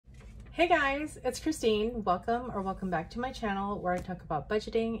Hey guys, it's Kristine. Welcome back to my channel where I talk about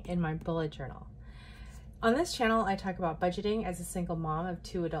budgeting in my bullet journal. On this channel, I talk about budgeting as a single mom of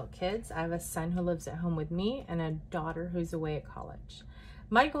 2 adult kids. I have a son who lives at home with me and a daughter who's away at college.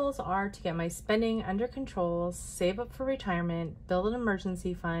 My goals are to get my spending under control, save up for retirement, build an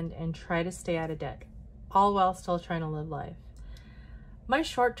emergency fund, and try to stay out of debt, all while still trying to live life. My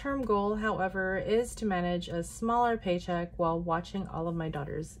short-term goal, however, is to manage a smaller paycheck while watching all of my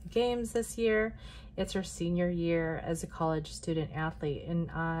daughter's games this year. It's her senior year as a college student athlete, and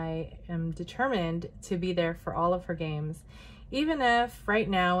I am determined to be there for all of her games, even if right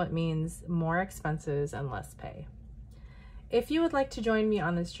now it means more expenses and less pay. If you would like to join me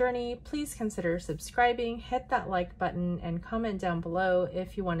on this journey, please consider subscribing, hit that like button, and comment down below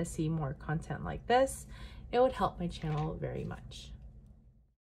if you want to see more content like this. It would help my channel very much.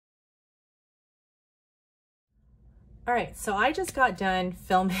 All right, so I just got done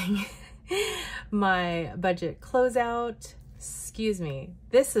filming my budget closeout. Excuse me,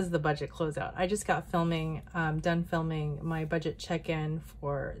 this is the budget closeout. I just got done filming my budget check-in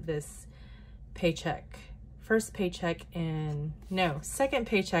for this paycheck. Second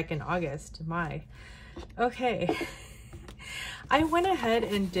paycheck in August, okay. I went ahead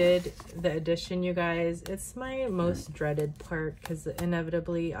and did the addition, you guys. It's my most dreaded part because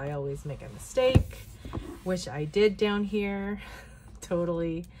inevitably I always make a mistake, which I did down here,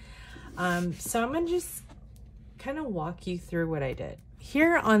 totally. So I'm gonna just kind of walk you through what I did.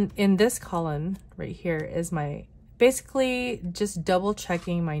 Here in this column right here is basically just double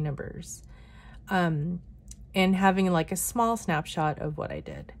checking my numbers and having like a small snapshot of what I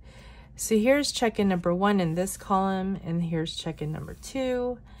did. So here's check-in number 1 in this column, and here's check-in number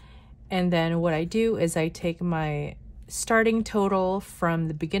 2. And then what I do is I take my starting total from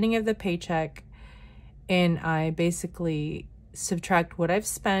the beginning of the paycheck and I basically subtract what I've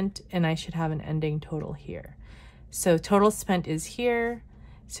spent, and I should have an ending total here. So total spent is here.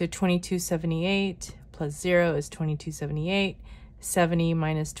 So $22.78 plus 0 is $22.78. 70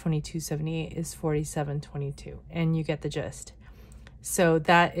 minus $22.78 is $47.22, and you get the gist. So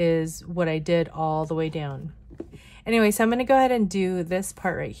that is what I did all the way down. Anyway, so I'm going to go ahead and do this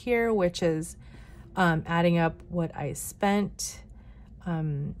part right here, which is adding up what I spent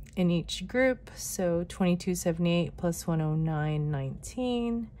in each group. So $22.78 plus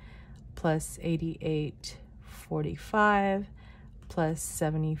 $109.19 plus $88.45 plus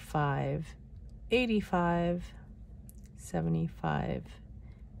 $75.85,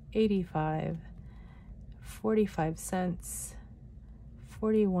 $75.85, 45 cents,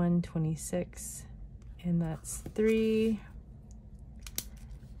 41.26, and that's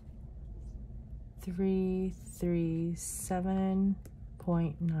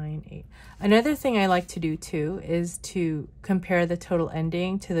 337.98. Another thing I like to do too is to compare the total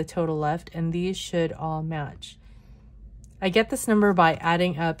ending to the total left, and these should all match. I get this number by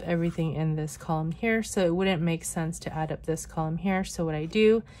adding up everything in this column here, so it wouldn't make sense to add up this column here. So what I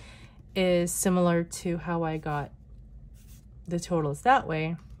do is similar to how I got the totals that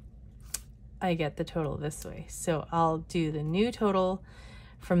way, I get the total this way. So I'll do the new total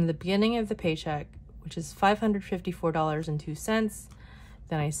from the beginning of the paycheck, which is $554.02.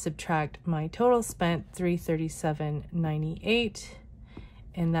 Then I subtract my total spent, $337.98,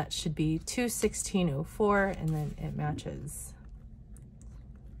 and that should be $216.04, and then it matches.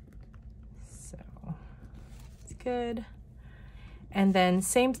 So it's good. And then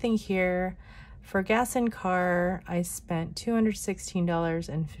same thing here. For gas and car, I spent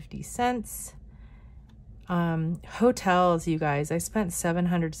 $216.50. Hotels, you guys, I spent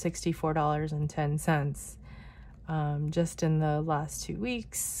 $764.10 just in the last 2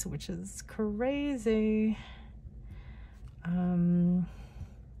 weeks, which is crazy.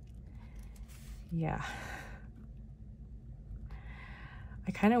 Yeah.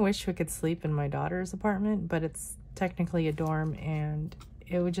 I kind of wish we could sleep in my daughter's apartment, but it's technically a dorm and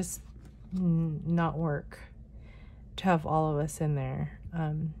it would just not work to have all of us in there.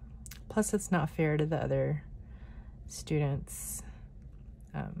 Plus it's not fair to the other students.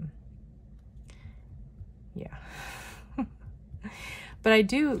 Yeah. But I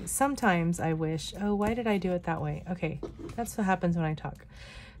do, sometimes I wish, oh, why did I do it that way? Okay, that's what happens when I talk.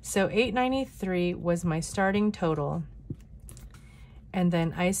 So $893 was my starting total, and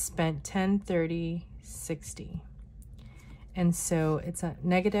then I spent $1030.60. And so it's a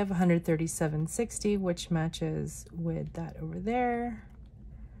negative $137.60, which matches with that over there.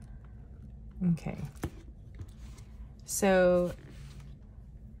 Okay. So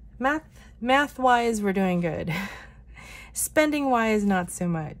math-wise, we're doing good. Spending-wise, not so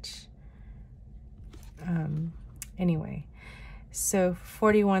much. Anyway, So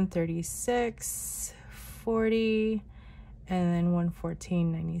 41.36, 40, and then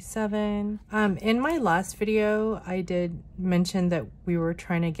 114.97. In my last video, I did mention that we were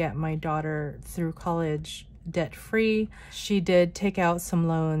trying to get my daughter through college debt-free. She did take out some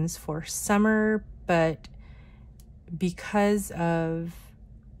loans for summer, but because of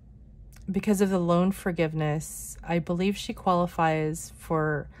the loan forgiveness, I believe she qualifies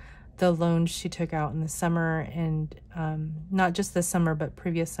for the loans she took out in the summer, and not just this summer, but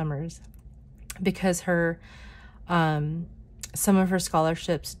previous summers, because her some of her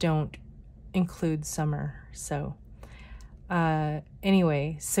scholarships don't include summer. So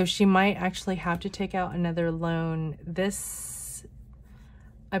anyway, so she might actually have to take out another loan this,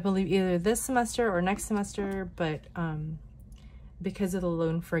 I believe, either this semester or next semester, but because of the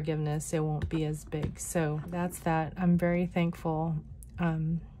loan forgiveness, it won't be as big. So that's that. I'm very thankful.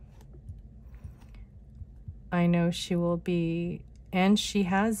 I know she will be, and she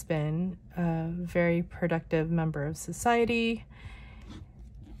has been, a very productive member of society.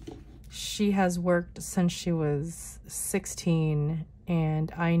 She has worked since she was 16,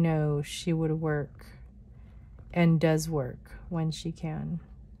 and I know she would work and does work when she can.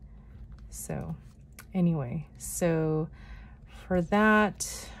 So anyway, so for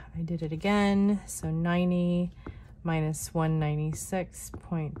that, I did it again. So 90 minus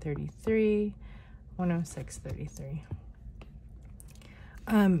 196.33, 106.33.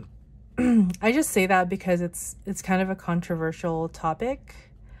 I just say that because it's kind of a controversial topic,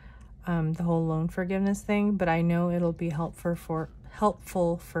 the whole loan forgiveness thing, but I know it'll be helpful for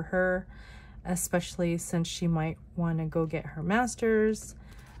her, especially since she might want to go get her master's.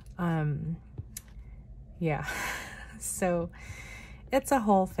 Yeah, so it's a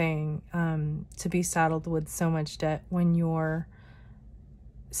whole thing, to be saddled with so much debt when you're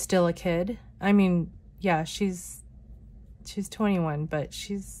still a kid. I mean, yeah, she's 21, but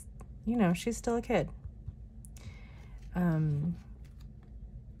she's, you know, she's still a kid. And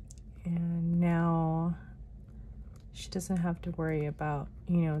now she doesn't have to worry about,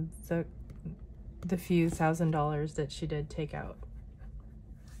 you know, the few $1,000s that she did take out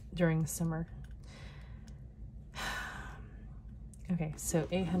during the summer. Okay, so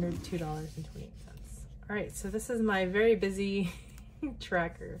 $802.28. All right, so this is my very busy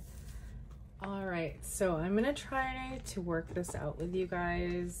tracker. All right, so I'm gonna try to work this out with you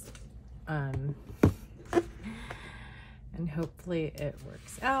guys, and hopefully it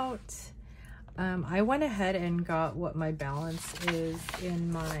works out. I went ahead and got what my balance is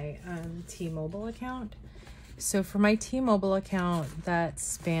in my T-Mobile account. So for my T-Mobile account, that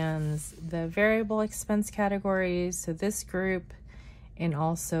spans the variable expense categories, so this group and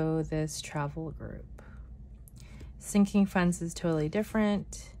also this travel group. Sinking funds is totally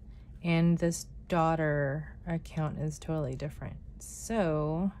different, and this daughter account is totally different.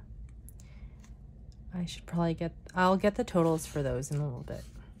 So I should probably I'll get the totals for those in a little bit.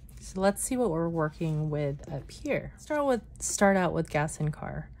 So let's see what we're working with up here. Start out with gas and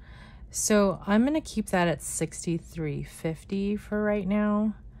car. So I'm gonna keep that at $63.50 for right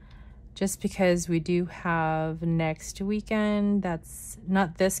now, just because we do have next weekend, that's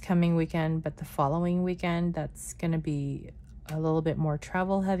not this coming weekend, but the following weekend, that's gonna be a little bit more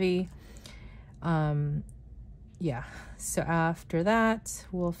travel heavy. Yeah, so after that,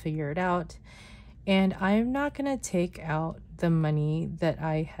 we'll figure it out. And I'm not gonna take out the money that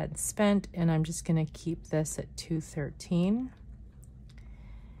I had spent, and I'm just gonna keep this at $213.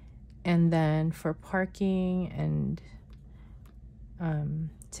 And then for parking and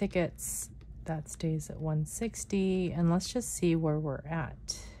tickets, that stays at $160. And let's just see where we're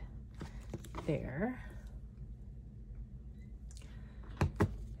at there.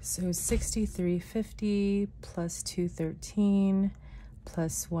 So $63.50 plus $213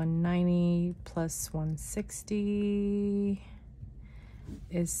 plus $190 plus $160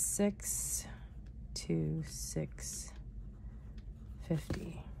 is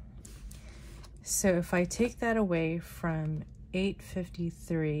 $626.50. So if I take that away from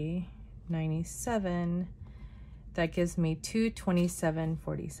 $853.97, that gives me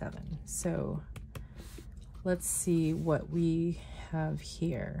 $227.47. So let's see what we have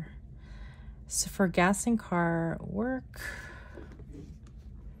here. So for gas and car work,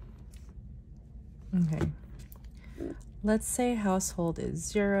 okay, let's say household is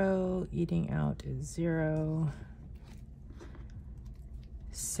 0, eating out is 0,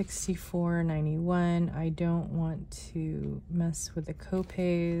 $64.91. I don't want to mess with the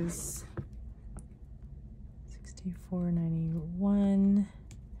copays. $64.91.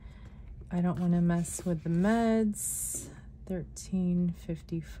 I don't want to mess with the meds.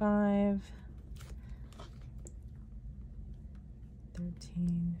 $13.55.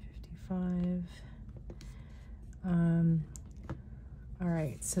 1355. All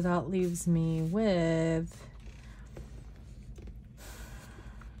right, so that leaves me with,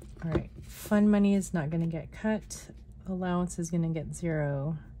 all right, fund money is not going to get cut. Allowance is going to get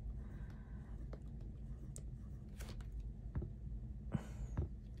 0.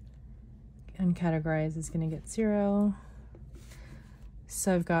 Uncategorized is going to get 0.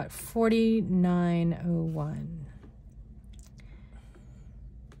 So I've got 4901.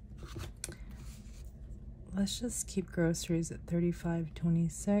 Let's just keep groceries at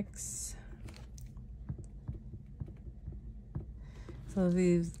 3526. So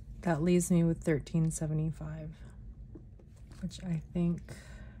that leaves me with 1375, which I think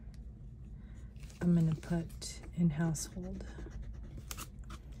I'm gonna put in household.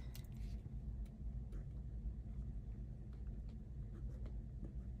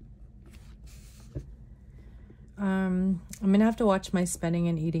 I'm gonna have to watch my spending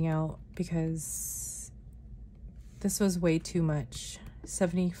and eating out because this was way too much.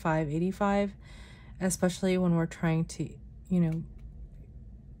 75.85, especially when we're trying to, you know,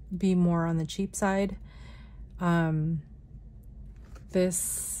 be more on the cheap side.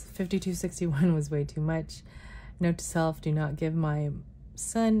 This 52.61 was way too much. Note to self, do not give my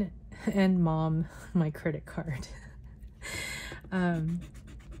son and mom my credit card.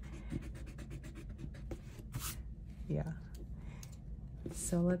 Yeah.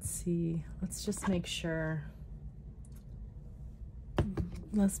 So let's see. Let's just make sure.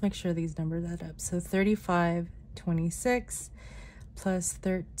 Let's make sure these numbers add up. So 3526 plus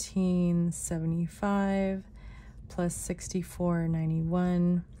 1375 plus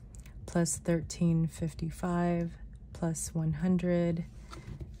 6491 plus 1355 plus 100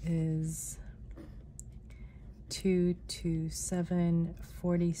 is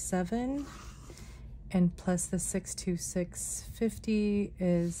 22747, and plus the 62650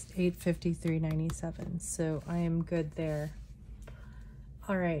 is 853.97. So I am good there.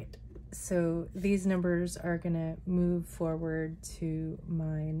 All right, so these numbers are gonna move forward to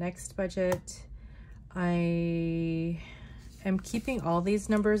my next budget. I am keeping all these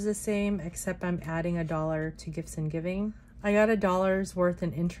numbers the same, except I'm adding $1 to gifts and giving. I got $1 worth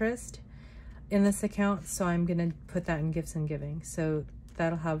in interest in this account, so I'm gonna put that in gifts and giving. So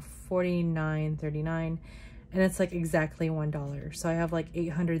that'll have $49.39, and it's like exactly $1. So I have like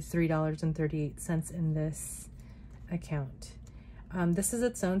 $803.38 in this account. This is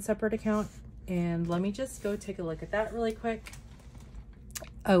its own separate account, and let me just go take a look at that really quick.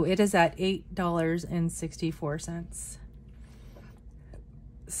 Oh, it is at $8.64.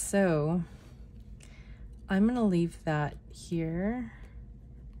 So I'm gonna leave that here.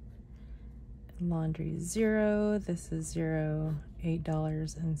 Laundry 0, this is 0,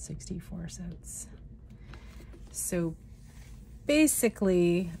 $8.64. So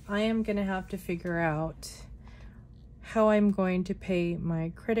basically I am gonna have to figure out how I'm going to pay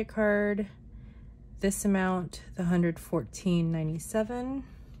my credit card. This amount, the $114.97.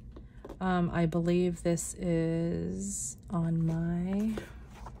 I believe this is on my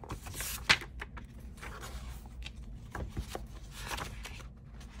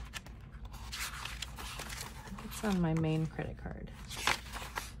main credit card.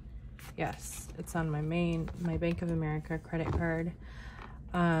 Yes, it's on my Bank of America credit card.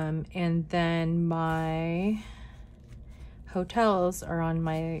 And then my hotels are on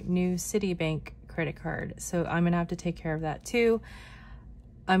my new Citibank credit card. So I'm gonna have to take care of that too.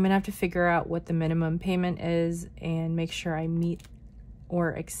 I'm gonna have to figure out what the minimum payment is and make sure I meet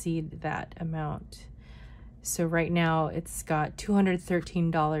or exceed that amount. So right now it's got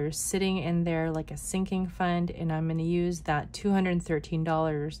 $213 sitting in there like a sinking fund, and I'm gonna use that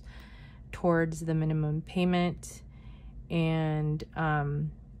 $213 towards the minimum payment, and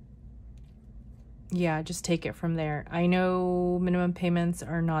yeah, just take it from there. I know minimum payments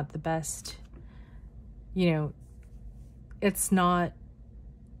are not the best, you know, it's not,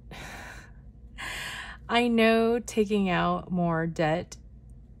 I know taking out more debt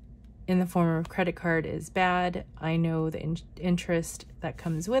in the form of credit card is bad. I know the interest that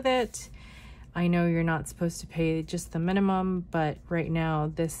comes with it. I know you're not supposed to pay just the minimum, but right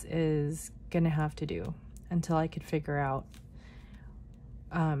now this is gonna have to do until I could figure out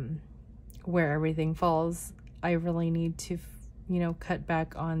where everything falls. I really need to, you know, cut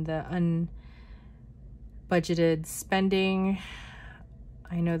back on the unbudgeted spending.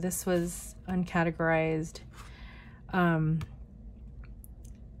 I know this was uncategorized.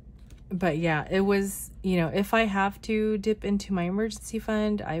 But yeah, it was, you know, if I have to dip into my emergency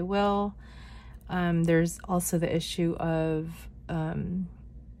fund, I will. There's also the issue of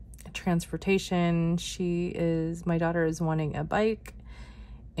transportation. My daughter is wanting a bike,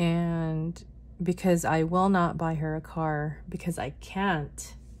 and because I will not buy her a car because I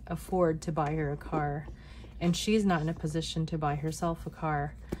can't afford to buy her a car, and she's not in a position to buy herself a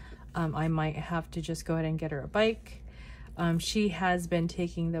car, I might have to just go ahead and get her a bike. She has been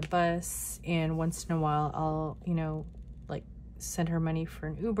taking the bus, and once in a while I'll, you know, like send her money for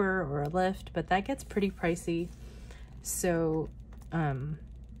an Uber or a Lyft, but that gets pretty pricey. So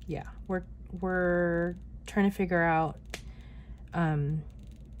yeah, we're trying to figure out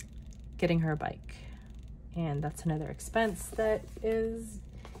getting her a bike, and that's another expense that is,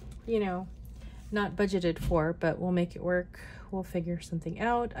 you know, not budgeted for, but we'll make it work. We'll figure something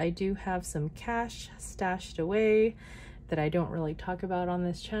out. I do have some cash stashed away that I don't really talk about on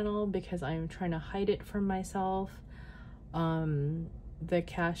this channel because I'm trying to hide it from myself. The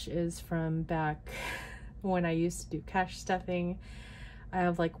cash is from back when I used to do cash stuffing. I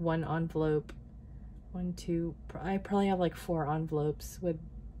have like one envelope, I probably have like 4 envelopes with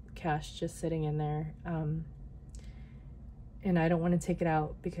cash just sitting in there. And I don't want to take it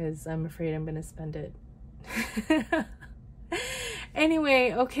out because I'm afraid I'm going to spend it.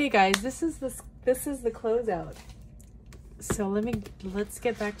 Anyway, okay guys, this is the closeout. So let's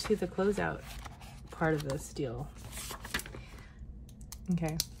get back to the closeout part of this deal.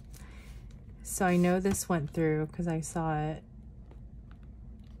 Okay. So I know this went through because I saw it.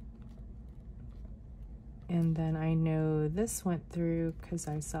 And then I know this went through because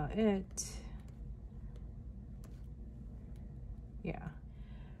I saw it. Yeah.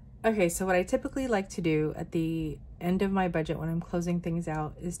 Okay, so what I typically like to do at the end of my budget when I'm closing things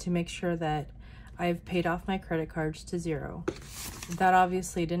out is to make sure that I've paid off my credit cards to 0. That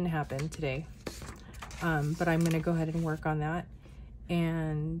obviously didn't happen today, but I'm going to go ahead and work on that.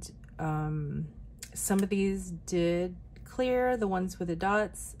 And some of these did clear, the ones with the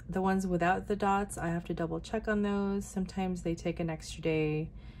dots. The ones without the dots, I have to double check on those. Sometimes they take an extra day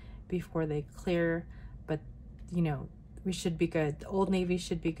before they clear, but you know, we should be good. The Old Navy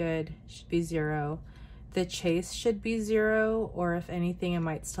should be good, should be 0. The Chase should be 0, or if anything, it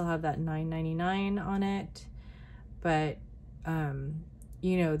might still have that $9.99 on it. But,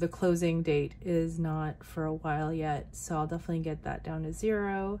 you know, the closing date is not for a while yet, so I'll definitely get that down to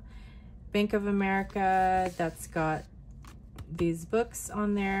 0. Bank of America, that's got these books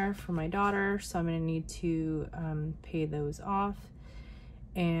on there for my daughter, so I'm going to need to pay those off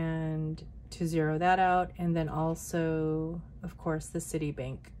and to 0 that out. And then also, of course, the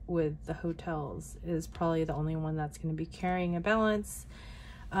Citibank with the hotels is probably the only one that's going to be carrying a balance.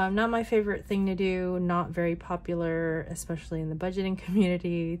 Not my favorite thing to do, not very popular, especially in the budgeting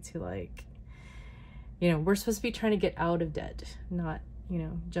community, to like, you know, we're supposed to be trying to get out of debt, not, you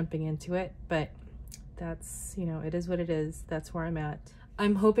know, jumping into it, but that's, you know, it is what it is. That's where I'm at.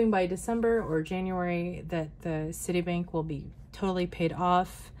 I'm hoping by December or January that the Citibank will be totally paid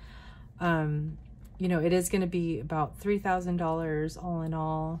off. You know, it is going to be about $3,000 all in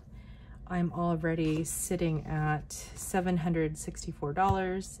all. I'm already sitting at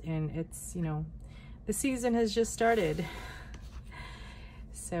 $764, and it's, you know, the season has just started.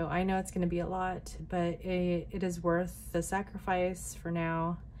 So I know it's going to be a lot, but it is worth the sacrifice for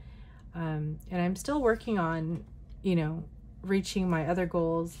now. And I'm still working on, you know, reaching my other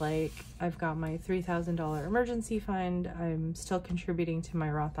goals. Like I've got my $3,000 emergency fund. I'm still contributing to my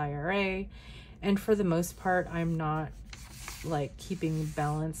Roth IRA. And for the most part, I'm not like keeping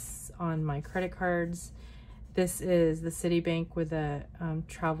balance on my credit cards. This is the Citibank with the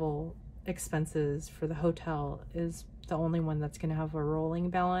travel expenses for the hotel is the only one that's going to have a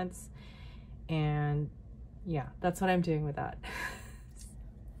rolling balance. And yeah, that's what I'm doing with that.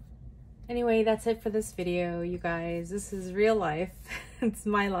 Anyway, that's it for this video, you guys. This is real life. It's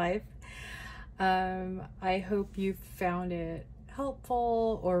my life. I hope you found it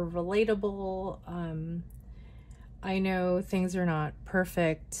helpful or relatable. I know things are not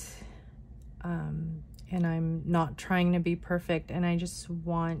perfect, and I'm not trying to be perfect, and I just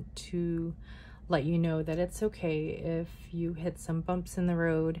want to let you know that it's okay if you hit some bumps in the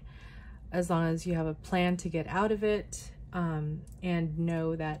road, as long as you have a plan to get out of it, and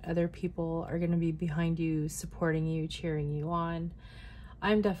know that other people are going to be behind you, supporting you, cheering you on.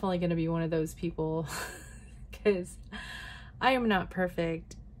 I'm definitely going to be one of those people because I am not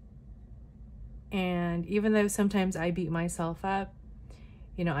perfect. And even though sometimes I beat myself up,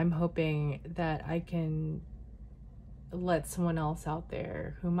 you know, I'm hoping that I can let someone else out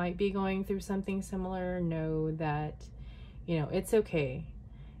there who might be going through something similar know that, you know, it's okay.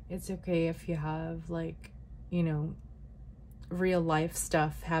 It's okay if you have, like, you know, real life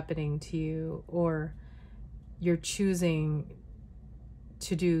stuff happening to you, or you're choosing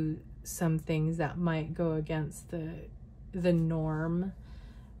to do some things that might go against the norm,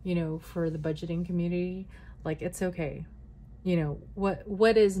 you know, for the budgeting community. Like, it's okay. You know,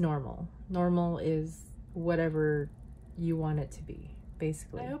 what is normal? Normal is whatever you want it to be,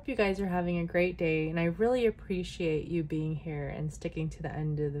 basically. I hope you guys are having a great day, and I really appreciate you being here and sticking to the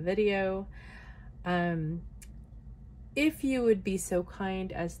end of the video. If you would be so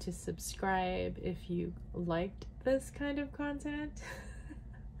kind as to subscribe if you liked this kind of content.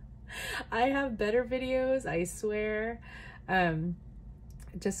 I have better videos, I swear.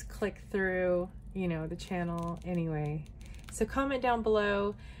 Just click through, you know, the channel anyway. So comment down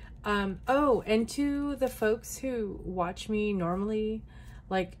below. Oh, and to the folks who watch me normally,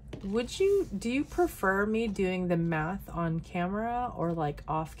 like, do you prefer me doing the math on camera or like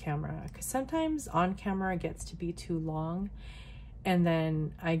off camera? Because sometimes on camera gets to be too long, and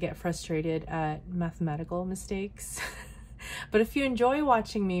then I get frustrated at mathematical mistakes. But if you enjoy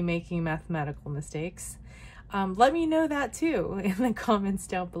watching me making mathematical mistakes, let me know that too in the comments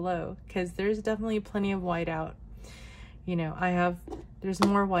down below, because there's definitely plenty of whiteout. You know, there's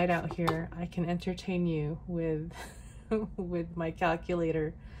more whiteout here. I can entertain you with with my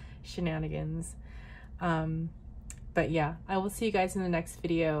calculator shenanigans. But yeah, I will see you guys in the next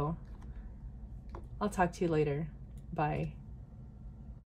video. I'll talk to you later. Bye.